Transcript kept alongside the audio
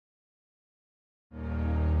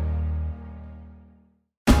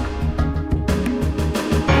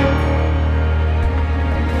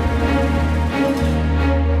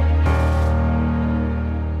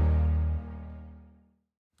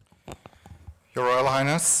Your Royal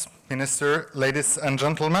Highness, Minister, ladies and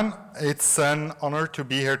gentlemen, it's an honor to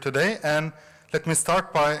be here today, and let me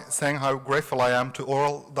start by saying how grateful I am to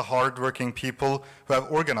all the hard-working people who have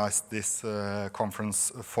organized this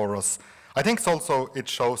conference for us. I think it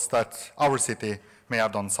shows that our city may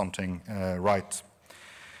have done something right.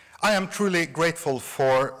 I am truly grateful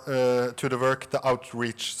to the work the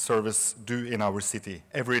outreach service do in our city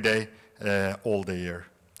every day, all the year.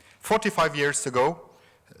 45 years ago,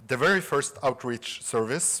 the very first outreach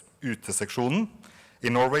service, Uteseksjonen,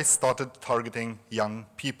 in Norway started targeting young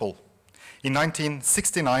people. In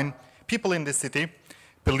 1969, people in the city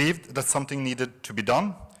believed that something needed to be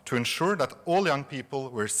done to ensure that all young people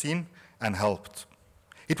were seen and helped.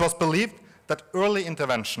 It was believed that early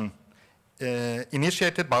intervention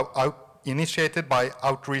initiated by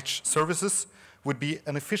outreach services would be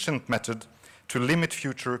an efficient method to limit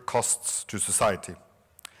future costs to society.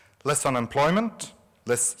 Less unemployment,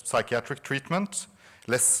 less psychiatric treatment,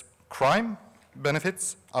 less crime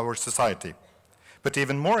benefits our society. But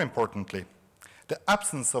even more importantly, the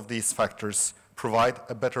absence of these factors provide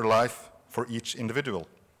a better life for each individual.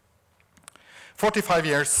 45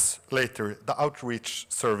 years later, the outreach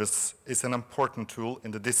service is an important tool in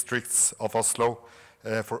the districts of Oslo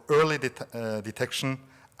for early detection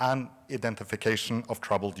and identification of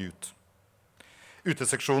troubled youth.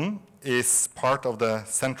 Uteseksjonen is part of the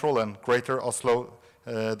Central and Greater Oslo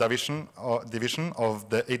division of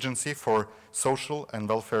the Agency for Social and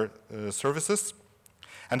Welfare Services,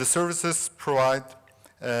 and the services provide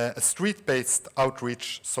a street-based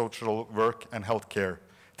outreach social work and healthcare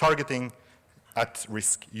targeting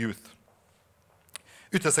at-risk youth.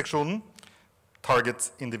 Uteseksjonen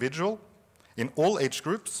targets individuals in all age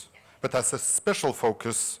groups, but has a special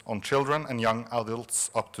focus on children and young adults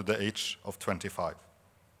up to the age of 25.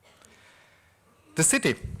 The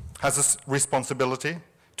city has a responsibility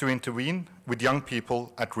to intervene with young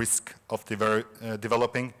people at risk of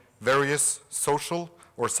developing various social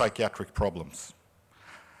or psychiatric problems.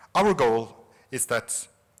 Our goal is that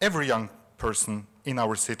every young person in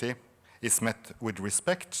our city is met with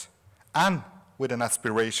respect and with an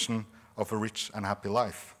aspiration of a rich and happy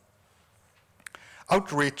life.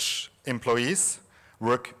 Outreach employees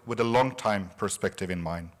work with a long-time perspective in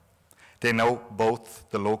mind. They know both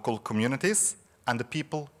the local communities and the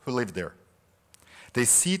people who live there. They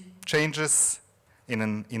see changes in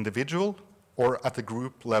an individual or at a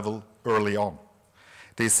group level early on.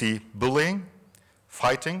 They see bullying,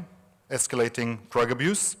 fighting, escalating drug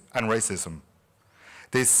abuse, and racism.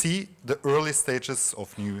 They see the early stages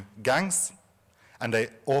of new gangs, and they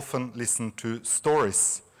often listen to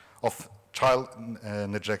stories of child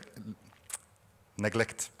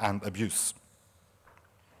neglect and abuse.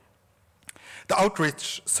 The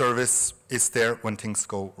outreach service is there when things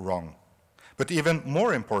go wrong. But even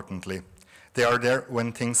more importantly, they are there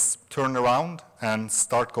when things turn around and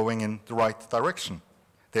start going in the right direction.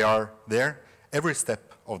 They are there every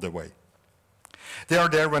step of the way. They are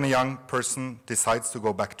there when a young person decides to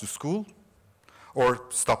go back to school or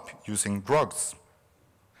stop using drugs.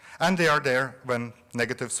 And they are there when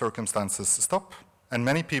negative circumstances stop, and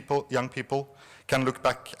many young people, can look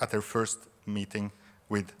back at their first meeting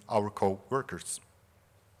with our co-workers.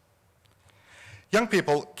 Young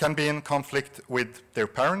people can be in conflict with their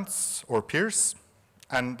parents or peers,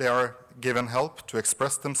 and they are given help to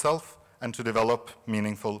express themselves and to develop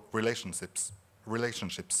meaningful relationships.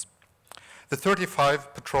 The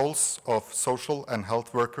 35 patrols of social and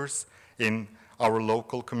health workers in our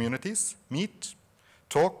local communities meet,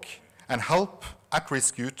 talk, and help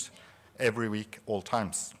at-risk youth every week, all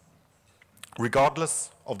times, regardless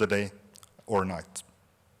of the day or night.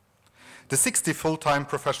 The 60 full-time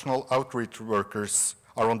professional outreach workers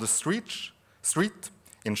are on the street,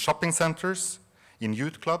 in shopping centers, in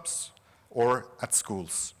youth clubs, or at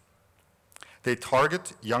schools. They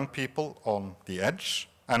target young people on the edge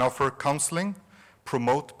and offer counseling,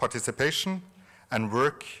 promote participation, and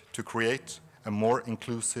work to create a more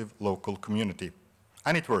inclusive local community.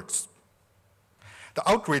 And it works. The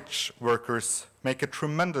outreach workers make a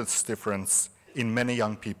tremendous difference in many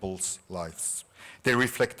young people's lives. They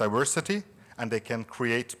reflect diversity, and they can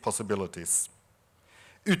create possibilities.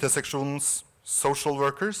 Uteseksjonen's social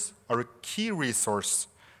workers are a key resource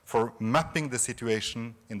for mapping the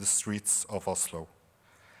situation in the streets of Oslo.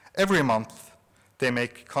 Every month, they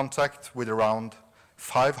make contact with around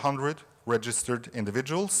 500 registered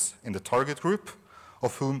individuals in the target group,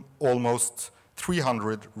 of whom almost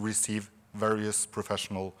 300 receive various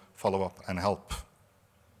professional follow-up and help.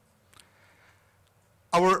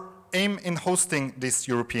 Our aim in hosting this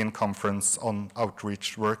European conference on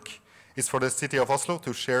outreach work is for the city of Oslo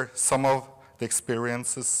to share some of the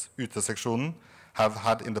experiences Uteseksjonen have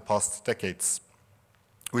had in the past decades.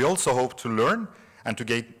 We also hope to learn and to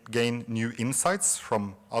gain new insights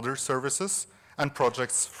from other services and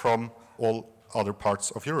projects from all other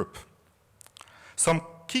parts of Europe. Some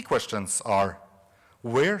key questions are: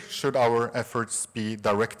 where should our efforts be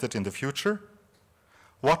directed in the future?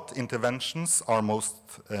 What interventions are most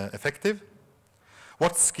effective?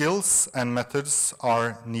 What skills and methods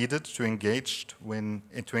are needed to engage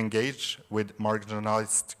with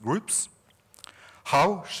marginalized groups?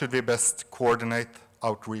 How should we best coordinate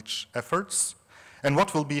outreach efforts? And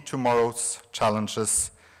what will be tomorrow's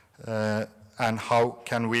challenges? And how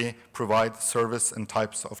can we provide service and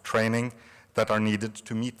types of training that are needed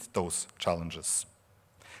to meet those challenges?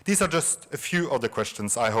 These are just a few of the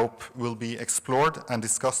questions I hope will be explored and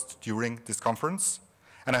discussed during this conference,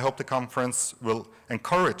 and I hope the conference will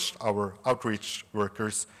encourage our outreach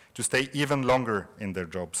workers to stay even longer in their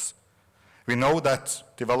jobs. We know that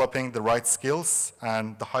developing the right skills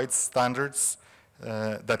and the high standards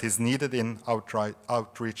that is needed in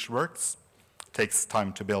outreach works takes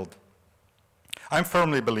time to build. I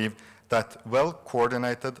firmly believe that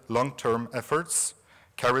well-coordinated long-term efforts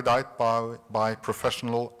carried out by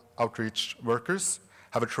professional outreach workers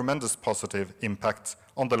have a tremendous positive impact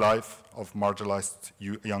on the life of marginalized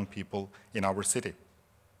young people in our city.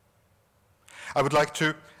 I would like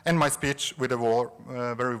to end my speech with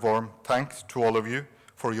a very warm thanks to all of you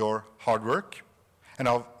for your hard work. And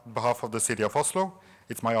on behalf of the City of Oslo,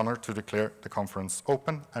 it's my honor to declare the conference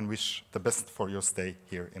open and wish the best for your stay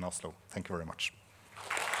here in Oslo. Thank you very much.